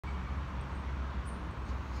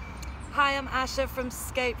Hi, I'm Asha from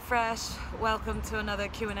Skate Fresh. Welcome to another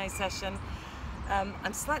Q&A session.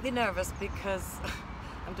 I'm slightly nervous because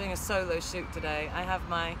I'm doing a solo shoot today. I have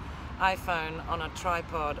my iPhone on a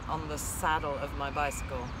tripod on the saddle of my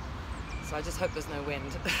bicycle, so I just hope there's no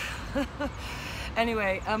wind.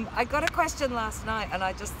 Anyway, I got a question last night and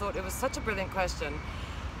I just thought it was such a brilliant question,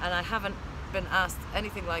 and I haven't been asked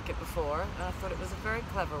anything like it before, and I thought it was a very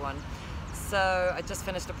clever one. So I just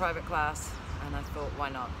finished a private class and I thought, why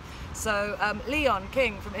not? So Leon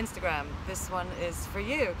King from Instagram, this one is for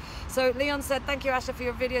you. So Leon said, thank you Asha for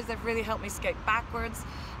your videos, they've really helped me skate backwards.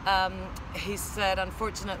 He said,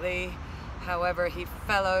 unfortunately, however, he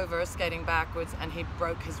fell over skating backwards and he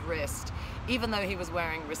broke his wrist, even though he was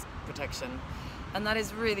wearing wrist protection. And that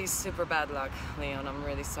is really super bad luck, Leon. I'm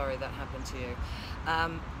really sorry that happened to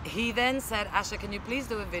you. He then said, Asha, can you please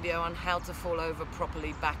do a video on how to fall over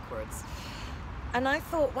properly backwards? And I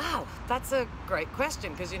thought, wow, that's a great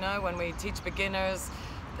question, because you know, when we teach beginners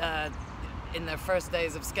in their first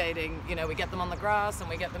days of skating, you know, we get them on the grass and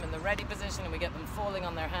we get them in the ready position and we get them falling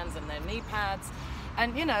on their hands and their knee pads,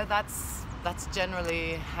 and you know, that's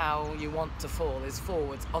generally how you want to fall, is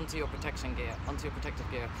forwards onto your protection gear, onto your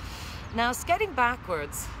protective gear. Now, skating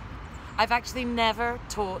backwards, I've actually never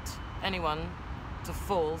taught anyone to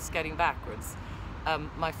fall skating backwards.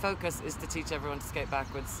 My focus is to teach everyone to skate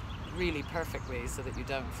backwards really perfectly so that you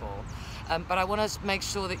don't fall. But I want to make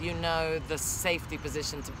sure that you know the safety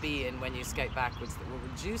position to be in when you skate backwards that will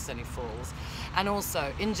reduce any falls. And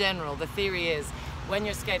also, in general, the theory is when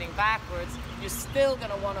you're skating backwards, you're still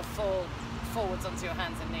going to want to fall forwards onto your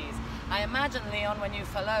hands and knees. I imagine, Leon, when you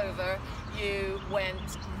fell over, you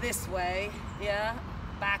went this way, yeah,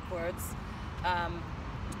 backwards.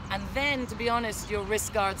 And then, to be honest, your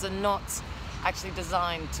wrist guards are not actually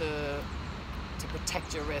designed to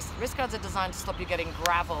protect your wrist. Wrist guards are designed to stop you getting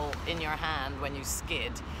gravel in your hand when you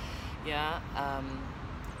skid. Yeah,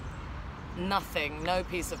 nothing, no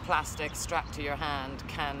piece of plastic strapped to your hand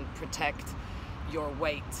can protect your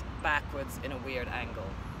weight backwards in a weird angle.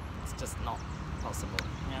 It's just not possible.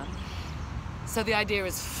 Yeah. So the idea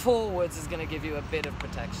is forwards is going to give you a bit of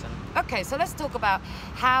protection. Okay, so let's talk about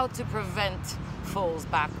how to prevent falls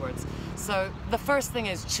backwards. So the first thing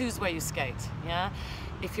is choose where you skate. Yeah.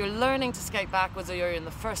 If you're learning to skate backwards or you're in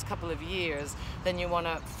the first couple of years, then you want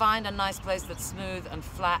to find a nice place that's smooth and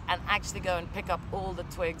flat and actually go and pick up all the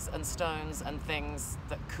twigs and stones and things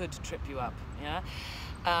that could trip you up. Yeah.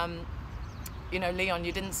 You know, Leon,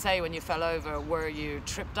 you didn't say when you fell over, were you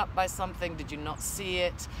tripped up by something? Did you not see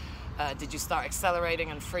it? Did you start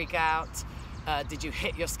accelerating and freak out? Did you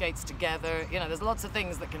hit your skates together? You know, there's lots of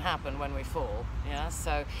things that can happen when we fall. Yeah.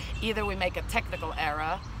 So either we make a technical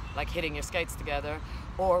error, like hitting your skates together,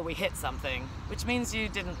 or we hit something, which means you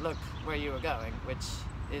didn't look where you were going, which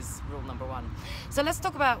is rule number one. So let's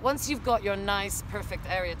talk about, once you've got your nice, perfect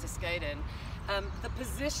area to skate in, the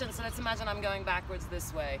position, so let's imagine I'm going backwards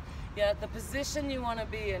this way. Yeah, the position you want to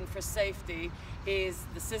be in for safety is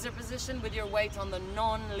the scissor position with your weight on the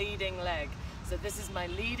non-leading leg. So this is my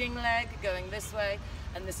leading leg going this way,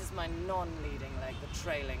 and this is my non-leading leg, the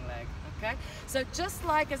trailing leg, okay? So just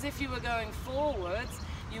like as if you were going forwards,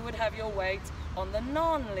 you would have your weight on the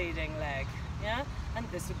non-leading leg, yeah? And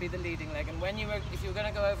this would be the leading leg. And when if you were going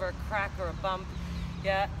to go over a crack or a bump,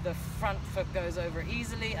 yeah, the front foot goes over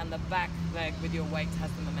easily and the back leg with your weight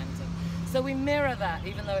has the momentum. So we mirror that,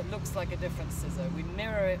 even though it looks like a different scissor, we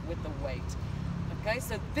mirror it with the weight. Okay,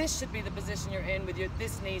 so this should be the position you're in with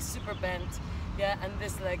this knee super bent, yeah, and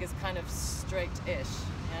this leg is kind of straight-ish,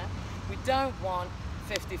 yeah? We don't want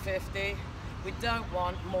 50-50. We don't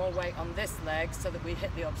want more weight on this leg so that we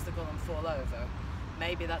hit the obstacle and fall over.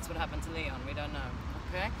 Maybe that's what happened to Leon, we don't know,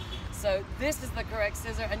 okay? So this is the correct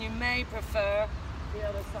scissor, and you may prefer the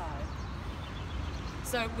other side.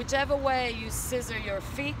 So whichever way you scissor your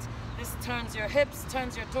feet, this turns your hips,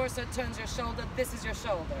 turns your torso, turns your shoulder, this is your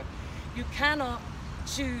shoulder. You cannot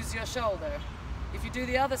choose your shoulder. If you do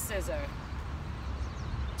the other scissor,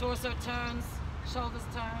 torso turns, shoulders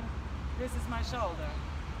turn, this is my shoulder.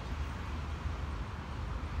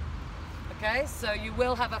 Okay, so you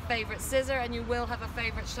will have a favorite scissor and you will have a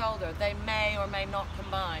favorite shoulder. They may or may not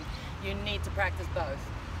combine. You need to practice both.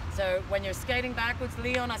 So when you're skating backwards,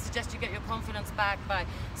 Leon, I suggest you get your confidence back by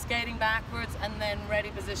skating backwards and then ready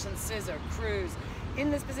position scissor, cruise. In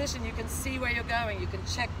this position, you can see where you're going. You can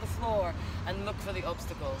check the floor and look for the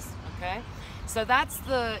obstacles, okay? So that's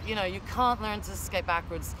the, you know, you can't learn to skate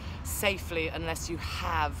backwards safely unless you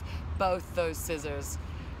have both those scissors,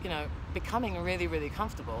 you know, becoming really, really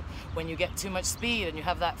comfortable. When you get too much speed and you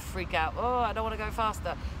have that freak out, oh, I don't want to go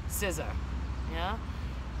faster, scissor, yeah?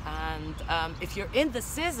 And if you're in the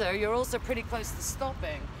scissor, you're also pretty close to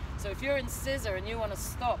stopping. So if you're in scissor and you want to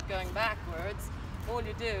stop going backwards, all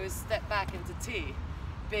you do is step back into T,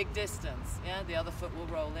 big distance, yeah? The other foot will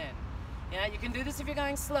roll in. Yeah, you can do this if you're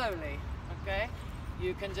going slowly, okay?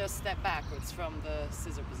 You can just step backwards from the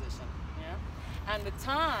scissor position, yeah? And with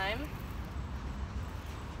time,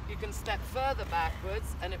 you can step further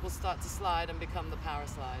backwards and it will start to slide and become the power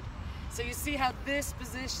slide. So you see how this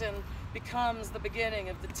position becomes the beginning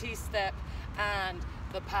of the T-step and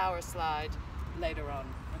the power slide later on,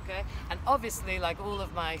 okay? And obviously, like all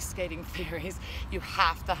of my skating theories, you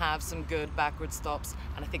have to have some good backward stops,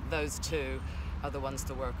 and I think those two are the ones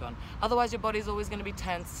to work on. Otherwise, your body's always gonna be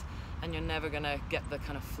tense and you're never gonna get the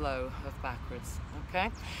kind of flow of backwards, okay?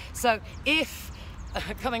 So if,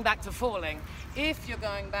 coming back to falling, if you're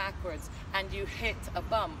going backwards and you hit a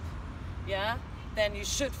bump, yeah, then you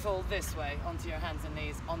should fall this way onto your hands and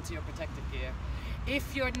knees, onto your protective gear.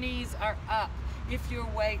 If your knees are up, if your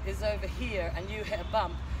weight is over here and you hit a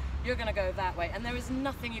bump, you're gonna go that way, and there is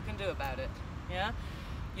nothing you can do about it, yeah?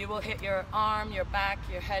 You will hit your arm, your back,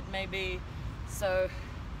 your head maybe, so,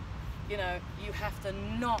 you know, you have to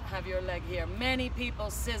not have your leg here. Many people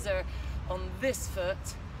scissor on this foot,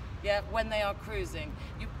 yeah, when they are cruising.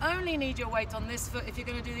 You only need your weight on this foot if you're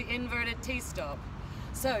gonna do the inverted T-stop.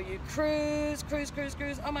 So you cruise, cruise, cruise,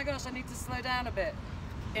 cruise. Oh my gosh, I need to slow down a bit.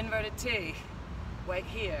 Inverted T, weight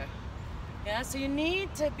here. Yeah, so you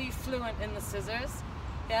need to be fluent in the scissors,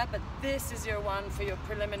 yeah, but this is your one for your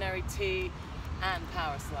preliminary T and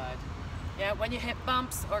power slide. Yeah, when you hit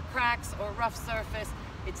bumps or cracks or rough surface,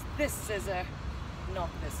 it's this scissor, not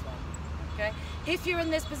this one, okay? If you're in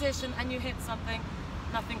this position and you hit something,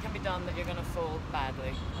 nothing can be done that you're gonna fall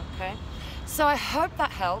badly, okay? So I hope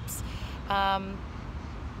that helps.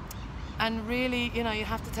 And really, you know, you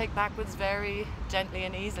have to take backwards very gently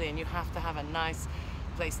and easily, and you have to have a nice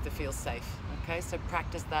place to feel safe, okay? So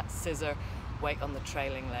practice that scissor, weight on the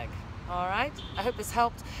trailing leg. All right, I hope this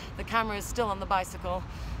helped. The camera is still on the bicycle.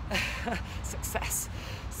 Success.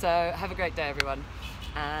 So have a great day, everyone.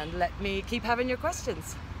 And let me keep having your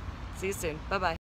questions. See you soon. Bye-bye.